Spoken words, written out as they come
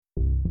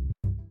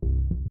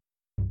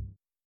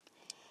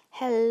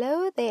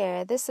Hello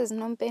there, this is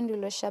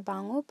Nompendulo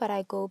Shabangu, but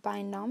I go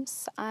by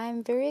Nomps.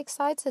 I'm very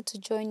excited to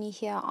join you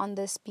here on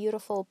this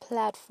beautiful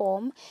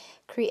platform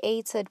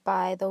created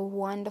by the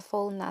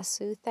wonderful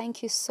Nasu.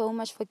 Thank you so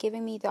much for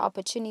giving me the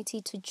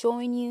opportunity to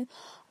join you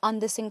on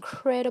this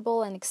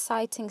incredible and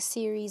exciting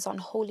series on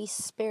Holy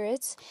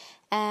Spirit.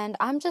 And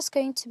I'm just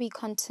going to be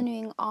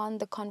continuing on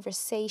the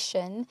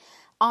conversation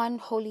on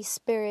Holy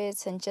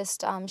Spirit and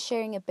just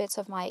sharing a bit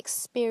of my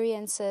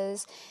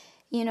experiences.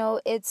 I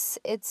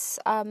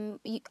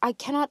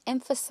cannot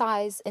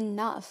emphasize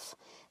enough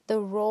the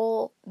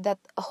role that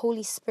the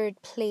Holy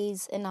Spirit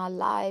plays in our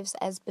lives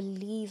as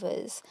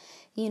believers.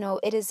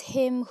 It is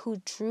Him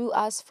who drew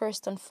us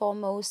first and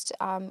foremost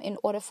in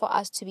order for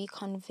us to be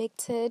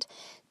convicted,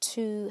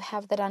 to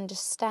have that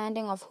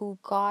understanding of who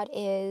God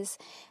is.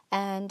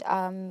 And,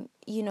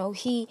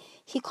 He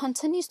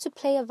continues to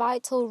play a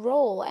vital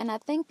role. And I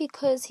think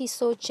because He's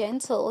so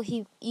gentle,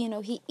 He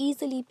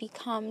easily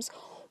becomes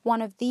one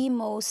of the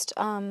most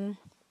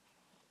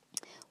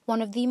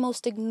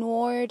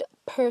ignored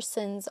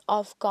persons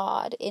of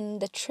God in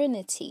the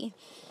Trinity,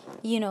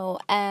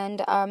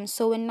 and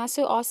so when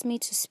Nasu asked me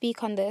to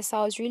speak on this,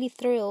 I was really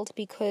thrilled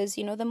because,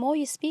 the more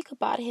you speak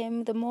about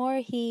Him, the more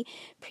He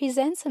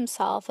presents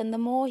Himself and the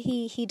more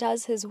He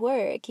does His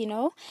work,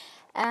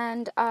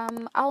 And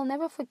I'll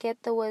never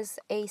forget, there was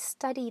a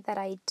study that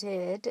I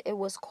did. It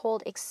was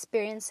called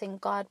Experiencing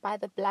God by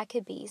the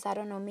Blackabees. I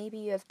don't know, maybe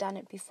you have done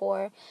it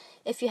before.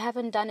 If you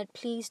haven't done it,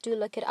 please do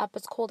look it up.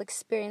 It's called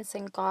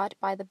Experiencing God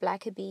by the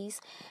Blackabees.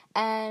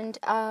 And,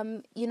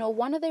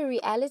 one of the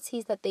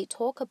realities that they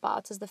talk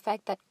about is the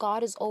fact that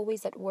God is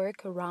always at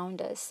work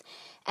around us.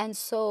 And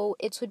so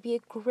it would be a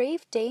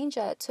grave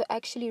danger to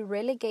actually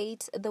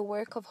relegate the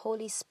work of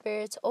Holy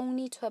Spirit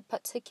only to a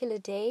particular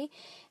day,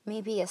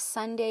 maybe a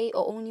Sunday,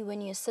 or only when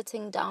you're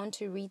sitting down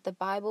to read the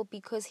Bible,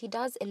 because He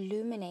does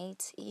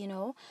illuminate, He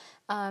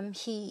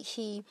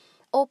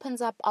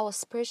opens up our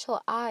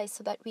spiritual eyes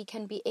so that we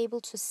can be able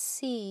to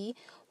see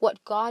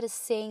what God is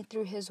saying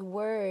through His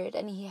Word,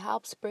 and He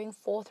helps bring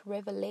forth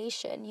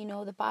revelation.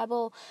 The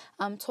Bible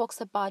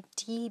talks about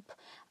deep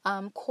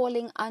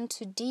calling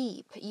unto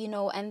deep,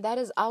 and that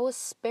is our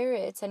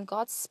spirit and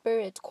God's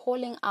Spirit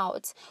calling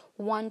out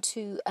one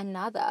to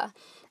another.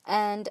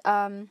 And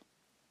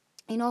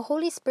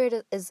Holy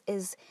Spirit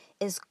is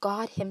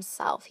God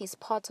Himself. He's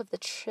part of the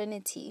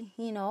Trinity,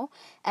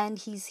 and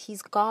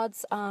He's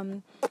God's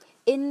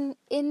in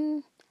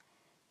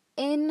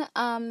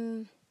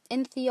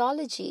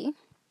theology.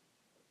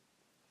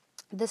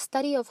 The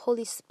study of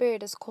Holy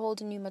Spirit is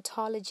called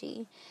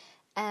pneumatology,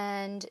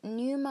 and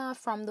pneuma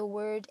from the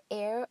word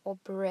air or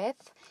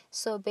breath.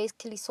 So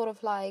basically, sort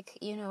of like,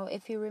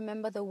 if you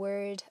remember the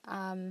word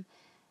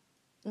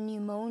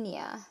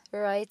pneumonia,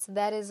 right?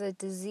 That is a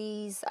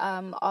disease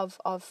of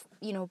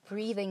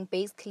breathing,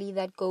 basically,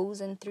 that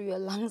goes in through your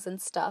lungs and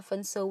stuff.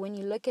 And so when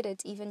you look at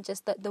it, even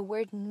just that the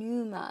word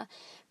pneuma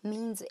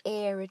means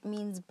air, it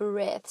means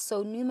breath.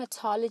 So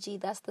pneumatology,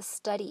 that's the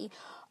study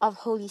of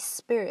Holy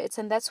Spirit,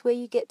 and that's where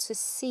you get to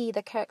see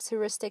the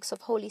characteristics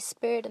of Holy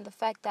Spirit, and the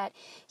fact that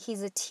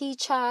He's a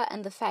teacher,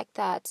 and the fact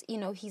that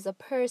He's a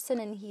person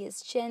and He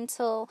is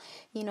gentle.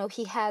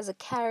 He has a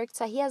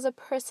character, He has a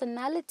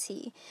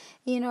personality,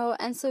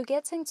 and so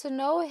getting to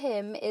know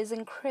Him is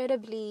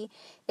incredibly,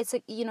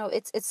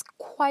 it's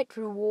quite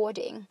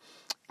rewarding.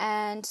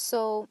 And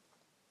so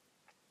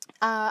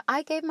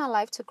I gave my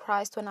life to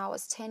Christ when I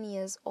was 10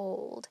 years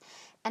old,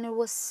 and it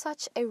was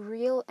such a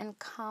real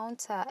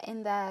encounter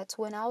in that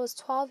when I was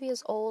 12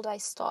 years old, I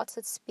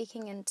started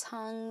speaking in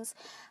tongues.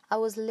 I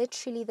was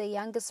literally the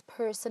youngest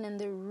person in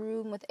the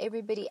room, with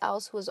everybody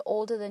else who was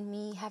older than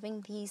me,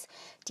 having these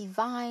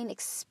divine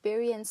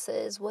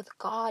experiences with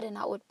God, and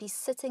I would be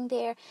sitting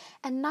there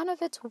and none of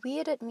it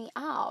weirded me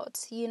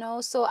out,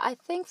 So I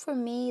think for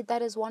me,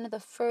 that is one of the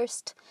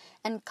first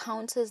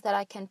encounters that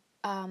I can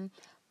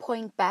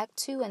point back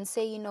to and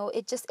say,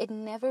 it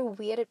never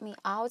weirded me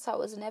out. I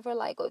was never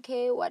like,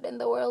 okay, what in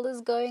the world is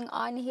going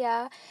on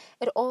here?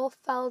 It all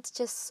felt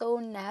just so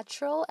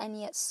natural and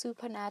yet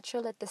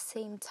supernatural at the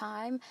same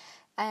time.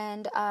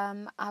 And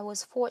I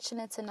was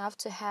fortunate enough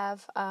to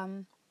have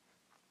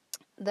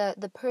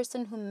the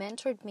person who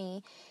mentored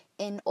me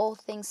in all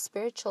things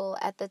spiritual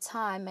at the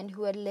time, and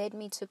who had led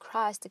me to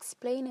Christ,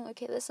 explaining,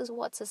 okay, this is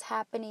what is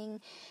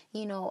happening,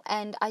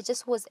 and I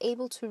just was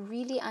able to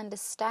really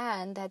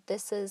understand that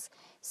this is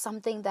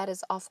something that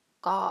is of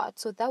God.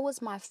 So that was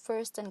my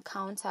first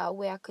encounter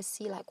where I could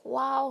see, like,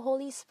 wow,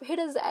 Holy Spirit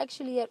is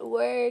actually at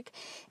work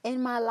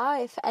in my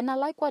life. And I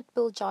like what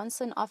Bill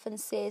Johnson often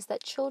says,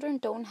 that children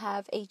don't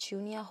have a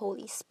junior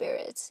Holy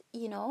Spirit,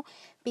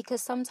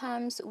 because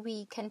sometimes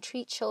we can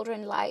treat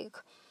children like,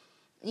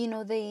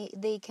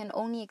 they can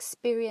only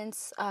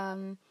experience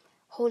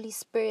Holy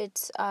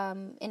Spirit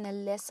in a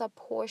lesser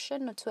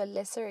portion or to a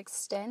lesser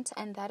extent,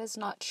 and that is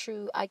not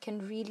true. I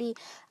can really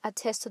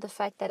attest to the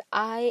fact that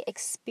I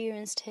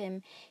experienced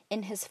Him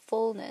in His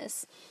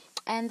fullness.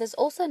 And there's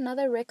also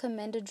another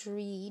recommended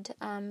read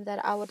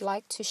that I would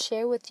like to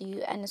share with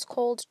you, and it's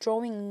called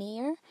Drawing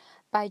Near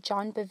by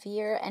John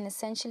Bevere, and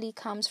essentially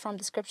comes from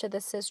the scripture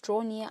that says,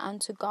 draw near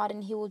unto God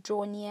and he will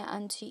draw near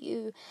unto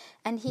you.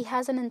 And he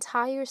has an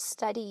entire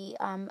study,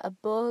 a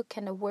book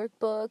and a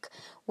workbook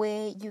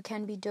where you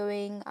can be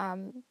doing,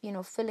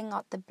 filling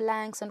out the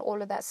blanks and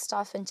all of that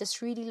stuff, and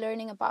just really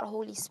learning about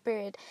Holy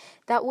Spirit.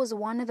 That was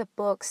one of the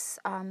books,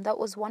 that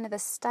was one of the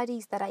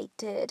studies that I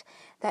did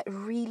that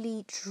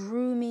really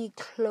drew me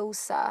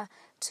closer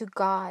to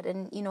God,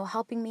 and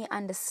helping me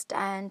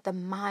understand the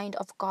mind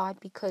of God,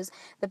 because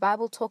the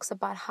Bible talks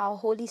about how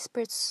Holy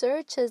Spirit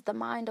searches the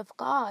mind of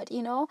God,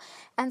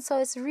 and so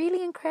it's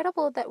really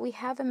incredible that we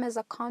have him as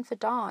a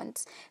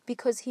confidant,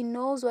 because he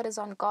knows what is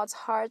on God's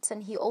hearts,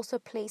 and he also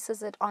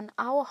places it on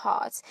our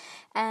hearts.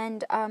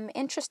 And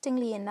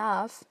interestingly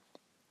enough,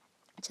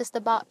 just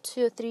about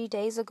 2 or 3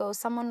 days ago,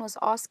 someone was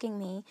asking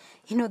me,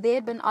 they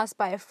had been asked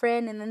by a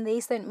friend, and then they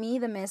sent me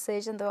the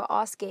message, and they were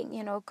asking,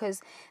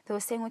 because they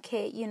were saying,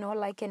 okay,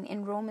 like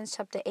in Romans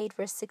chapter 8,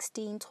 verse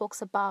 16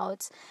 talks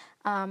about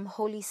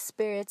Holy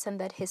Spirit, and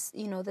that his,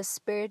 the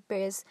Spirit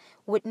bears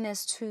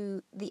witness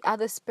to the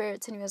other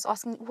spirits. And he was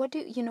asking,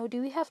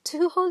 do we have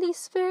two Holy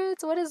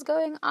Spirits? What is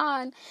going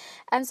on?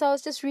 And so I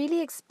was just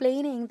really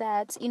explaining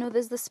that,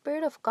 there's the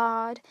Spirit of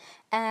God,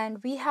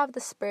 and we have the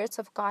spirits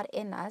of God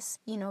in us,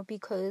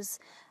 because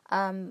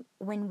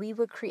when we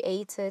were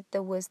created,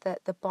 there was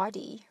the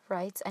body,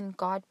 right? And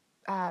God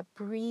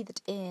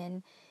breathed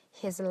in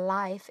his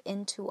life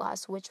into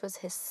us, which was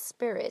his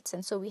spirit.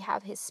 And so we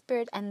have his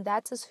spirit, and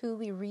that is who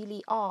we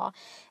really are.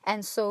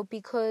 And so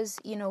because,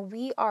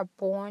 we are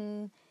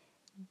born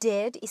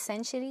dead,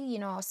 essentially,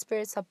 our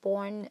spirits are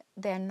born,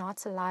 they're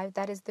not alive.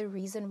 That is the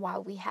reason why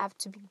we have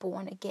to be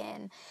born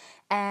again.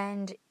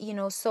 And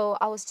so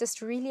I was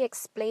just really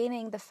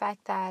explaining the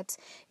fact that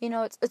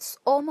it's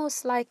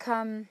almost like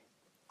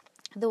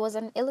there was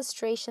an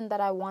illustration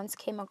that I once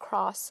came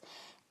across,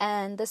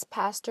 and this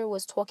pastor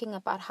was talking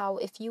about how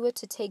if you were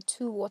to take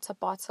 2 water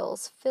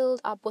bottles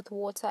filled up with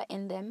water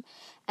in them,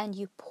 and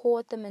you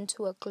poured them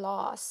into a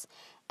glass,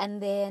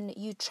 and then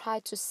you try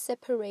to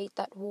separate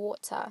that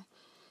water,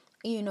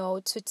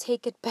 to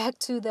take it back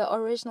to the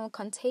original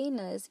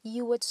containers,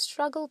 you would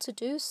struggle to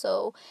do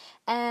so.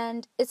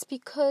 And it's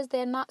because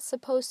they're not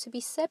supposed to be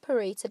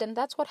separated. And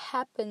that's what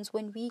happens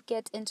when we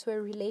get into a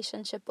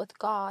relationship with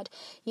God.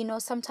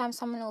 Sometimes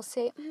someone will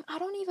say, I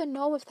don't even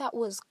know if that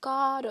was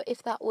God or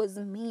if that was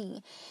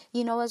me.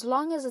 As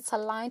long as it's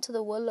aligned to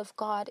the will of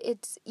God,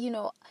 it's,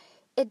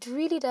 it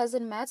really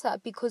doesn't matter,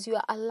 because you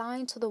are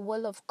aligned to the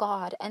will of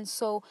God. And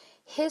so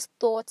his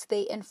thoughts,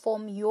 they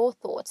inform your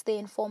thoughts, they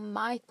inform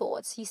my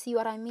thoughts. You see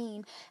what I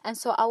mean? And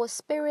so our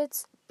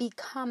spirits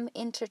become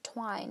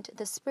intertwined.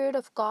 The Spirit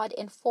of God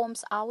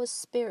informs our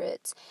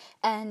spirit.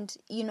 And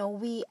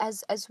we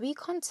as we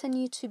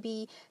continue to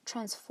be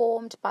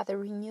transformed by the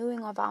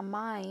renewing of our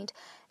mind,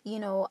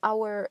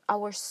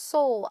 our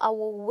soul,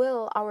 our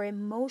will, our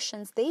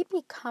emotions, they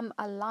become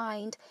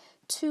aligned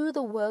to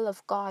the will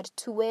of God,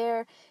 to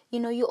where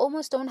you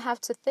almost don't have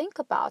to think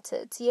about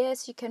it.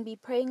 Yes, you can be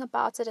praying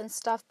about it and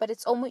stuff, but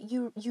it's almost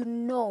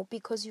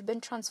because you've been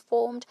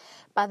transformed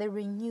by the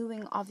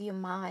renewing of your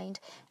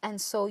mind.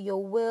 And so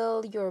your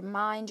will, your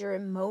mind, your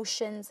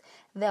emotions,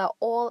 they're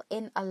all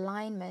in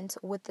alignment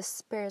with the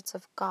Spirit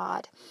of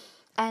God.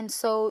 And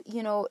so,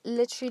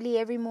 literally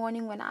every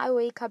morning when I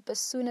wake up, as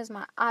soon as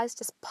my eyes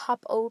just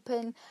pop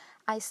open,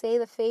 I say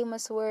the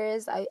famous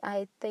words.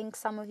 I think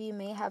some of you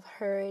may have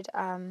heard,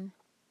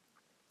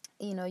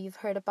 you've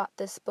heard about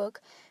this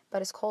book,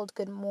 but it's called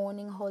Good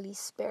Morning, Holy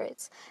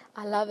Spirit.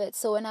 I love it.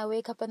 So when I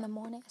wake up in the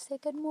morning, I say,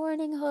 Good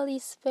morning, Holy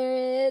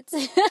Spirit.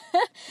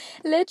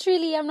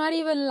 Literally, I'm not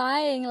even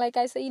lying. Like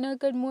I say,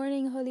 Good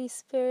morning, Holy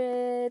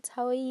Spirit.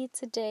 How are you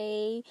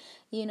today?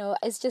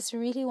 It's just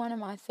really one of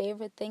my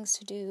favorite things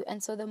to do.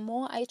 And so the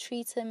more I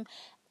treat him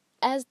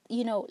as,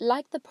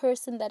 like the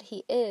person that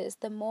he is,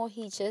 the more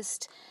he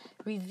just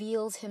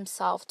reveals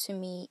himself to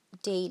me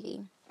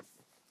daily.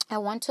 I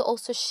want to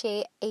also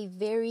share a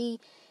very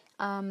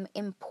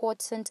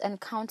important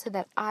encounter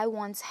that I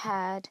once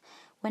had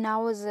when I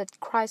was at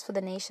Christ for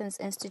the Nations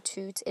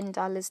Institute in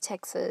Dallas,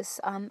 Texas.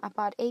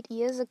 About 8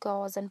 years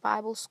ago, I was in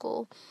Bible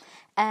school.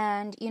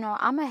 And,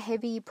 I'm a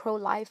heavy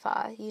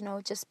pro-lifer,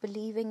 just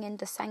believing in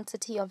the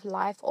sanctity of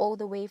life all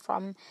the way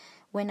from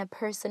when a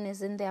person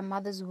is in their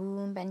mother's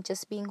womb and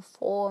just being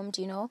formed,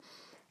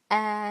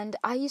 And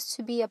I used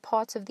to be a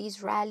part of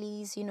these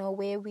rallies,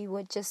 where we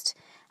would just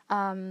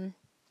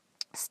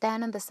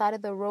stand on the side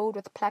of the road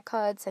with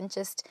placards and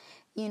just,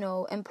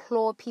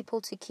 implore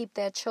people to keep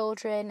their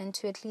children and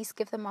to at least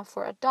give them up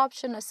for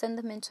adoption or send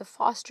them into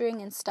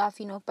fostering and stuff,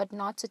 but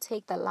not to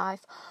take the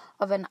life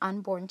of an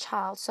unborn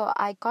child. So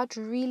I got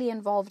really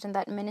involved in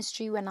that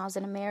ministry when I was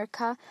in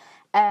America.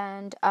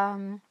 And,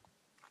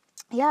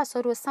 so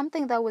it was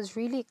something that was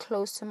really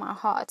close to my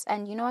heart.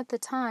 And, at the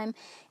time,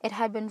 it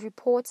had been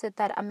reported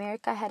that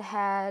America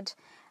had,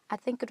 I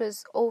think it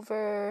was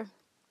over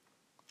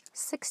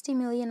 60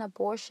 million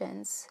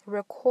abortions,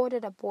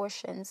 recorded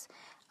abortions,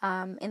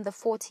 in the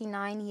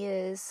 49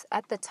 years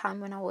at the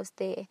time when I was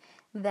there,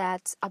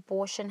 that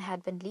abortion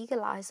had been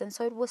legalized. And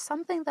so it was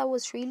something that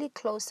was really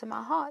close to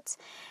my heart.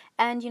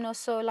 And,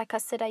 so like I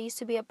said, I used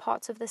to be a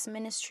part of this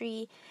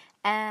ministry.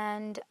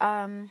 And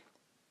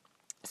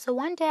so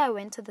one day I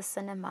went to the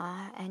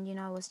cinema and,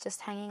 I was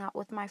just hanging out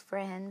with my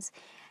friends.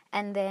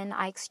 And then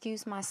I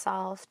excused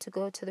myself to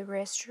go to the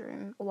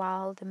restroom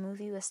while the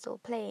movie was still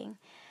playing.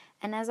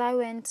 And as I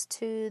went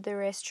to the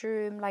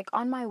restroom, like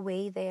on my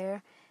way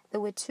there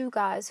were two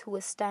guys who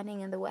were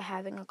standing and they were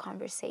having a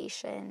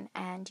conversation.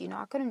 And,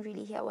 I couldn't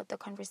really hear what the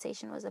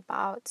conversation was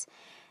about.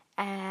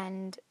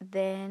 And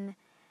then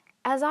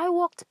as I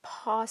walked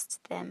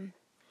past them,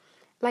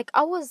 like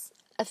I was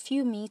a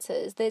few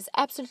meters, there's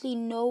absolutely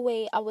no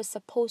way I was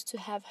supposed to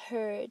have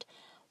heard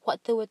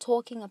what they were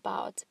talking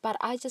about. But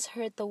I just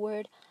heard the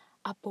word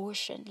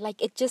abortion.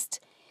 Like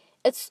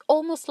it's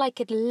almost like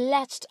it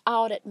latched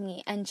out at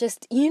me and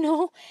just,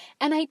 and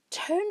I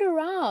turned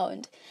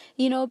around,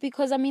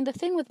 because the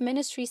thing with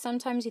ministry,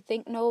 sometimes you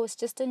think, no, it's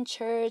just in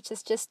church.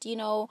 It's just,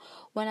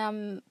 when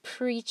I'm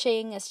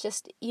preaching, it's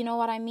just, you know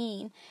what I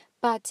mean?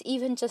 But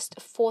even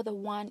just for the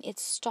one, it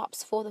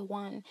stops for the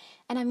one.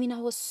 And I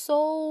was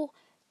so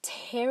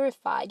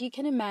terrified. You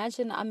can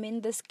imagine I'm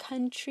in this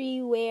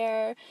country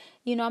where,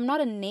 I'm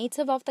not a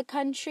native of the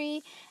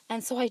country,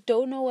 and so I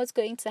don't know what's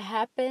going to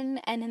happen.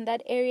 And in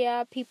that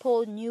area,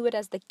 people knew it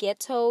as the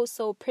ghetto,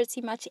 so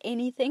pretty much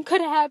anything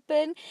could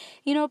happen,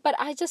 but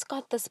I just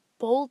got this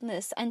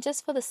boldness. And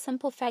just for the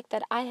simple fact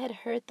that I had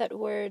heard that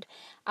word,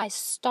 I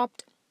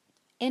stopped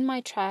in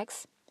my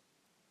tracks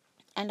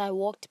and I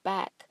walked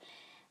back.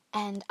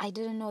 And I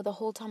didn't know the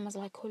whole time. I was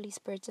like, Holy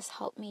Spirit, just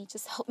help me.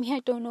 Just help me. I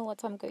don't know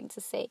what I'm going to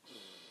say.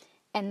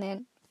 And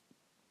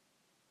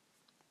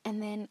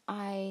then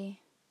I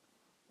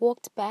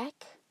walked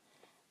back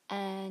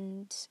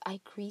and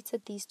I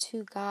greeted these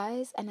two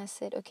guys and I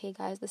said, okay,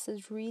 guys, this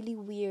is really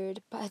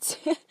weird, but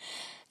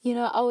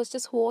I was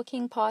just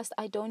walking past.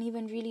 I don't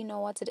even really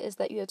know what it is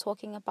that you're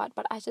talking about,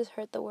 but I just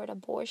heard the word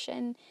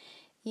abortion,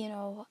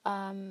 and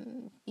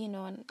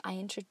I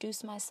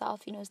introduced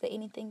myself, is there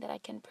anything that I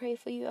can pray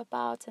for you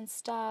about and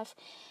stuff?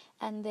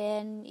 And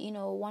then,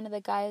 one of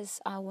the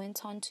guys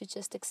went on to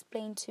just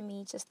explain to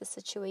me just the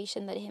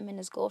situation that him and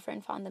his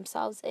girlfriend found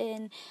themselves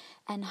in,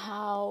 and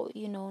how,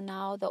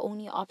 now the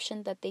only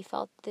option that they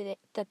felt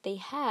that they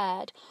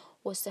had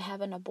was to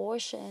have an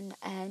abortion.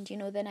 And,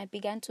 then I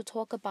began to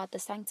talk about the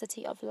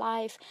sanctity of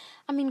life.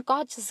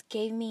 God just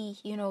gave me,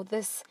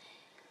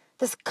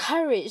 this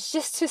courage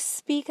just to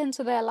speak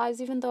into their lives,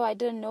 even though I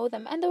didn't know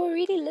them. And they were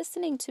really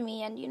listening to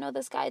me. And,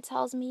 this guy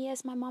tells me,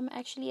 yes, my mom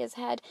actually has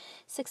had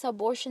 6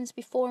 abortions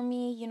before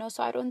me,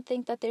 so I don't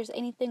think that there's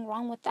anything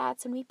wrong with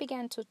that. And we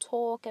began to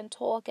talk, and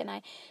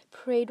I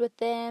prayed with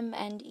them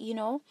and,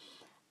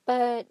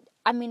 but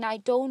I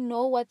don't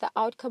know what the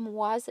outcome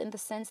was, in the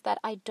sense that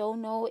I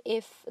don't know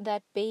if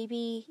that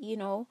baby,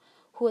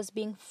 who was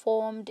being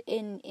formed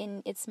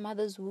in its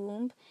mother's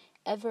womb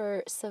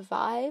ever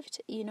survived,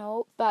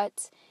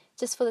 but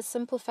just for the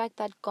simple fact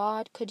that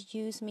God could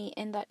use me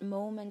in that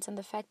moment, and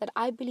the fact that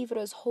I believe it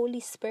was Holy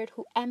Spirit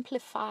who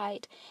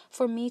amplified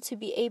for me to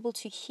be able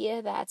to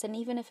hear that. And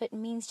even if it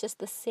means just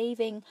the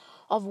saving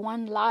of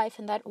one life,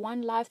 and that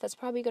one life that's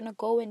probably going to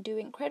go and do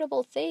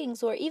incredible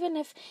things, or even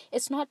if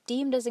it's not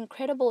deemed as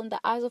incredible in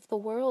the eyes of the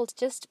world,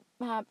 just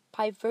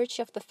by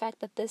virtue of the fact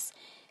that this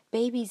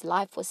baby's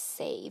life was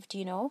saved,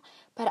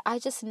 But I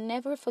just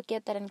never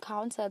forget that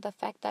encounter, the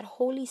fact that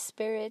Holy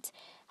Spirit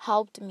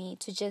helped me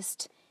to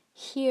just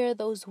hear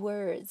those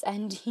words.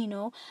 And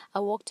I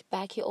walked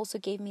back. He also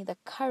gave me the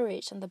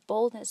courage and the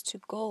boldness to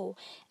go.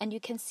 And you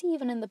can see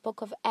even in the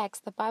book of Acts,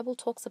 the Bible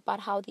talks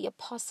about how the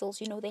apostles,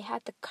 they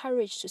had the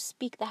courage to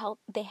speak,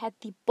 they had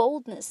the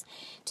boldness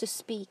to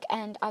speak.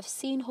 And I've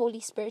seen Holy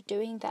Spirit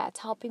doing that,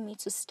 helping me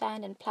to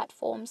stand in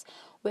platforms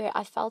where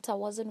I felt I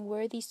wasn't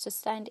worthy to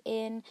stand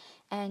in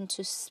and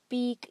to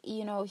speak.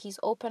 He's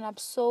opened up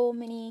so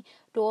many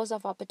doors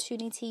of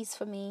opportunities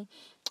for me.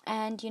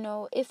 And,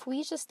 if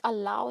we just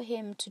allow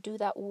him to do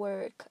that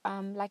work,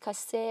 like I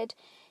said,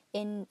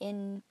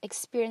 in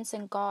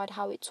Experiencing God,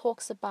 how it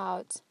talks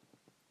about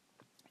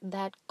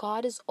that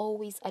God is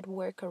always at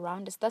work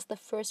around us. That's the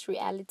first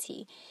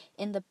reality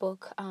in the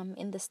book,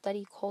 in the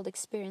study called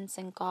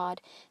Experiencing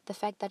God, the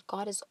fact that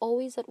God is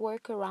always at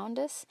work around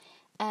us.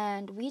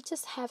 And we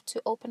just have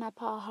to open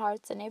up our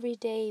hearts, and every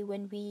day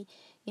when we,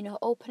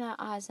 open our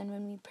eyes and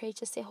when we pray,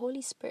 just say,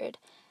 Holy Spirit,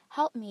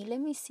 help me. Let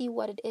me see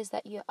what it is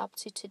that you're up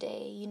to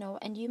today,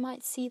 and you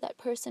might see that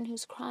person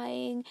who's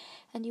crying,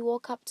 and you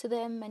walk up to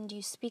them and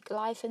you speak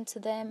life into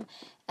them,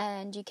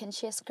 and you can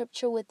share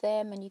scripture with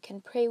them, and you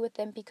can pray with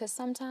them, because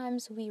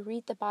sometimes we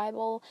read the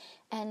Bible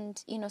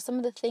and, some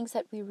of the things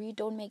that we read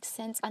don't make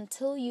sense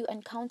until you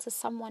encounter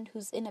someone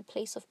who's in a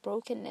place of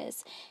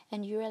brokenness,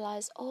 and you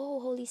realize,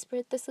 oh, Holy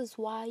Spirit, this is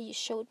why you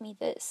showed me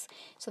this,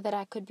 so that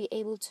I could be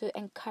able to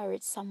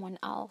encourage someone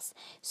else.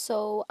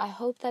 So I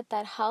hope that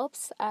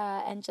helps,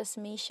 and just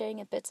me sharing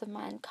a bit of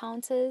my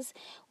encounters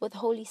with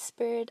Holy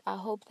Spirit. I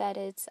hope that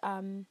it's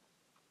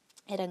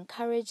it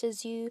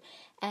encourages you,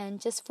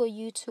 and just for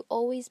you to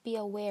always be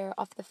aware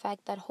of the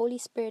fact that Holy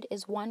Spirit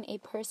is a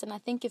person. I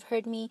think you've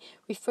heard me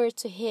refer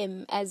to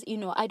him as,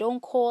 I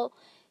don't call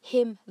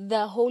him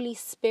the Holy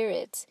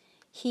Spirit.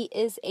 He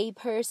is a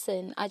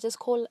person. I just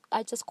call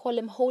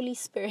him Holy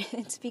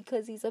Spirit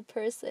because he's a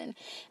person.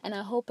 And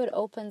I hope it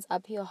opens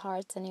up your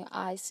heart and your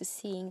eyes to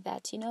seeing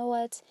that, you know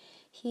what,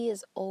 he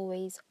is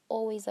always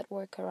at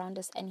work around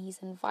us, and he's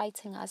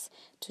inviting us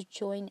to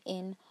join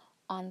in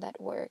on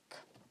that work.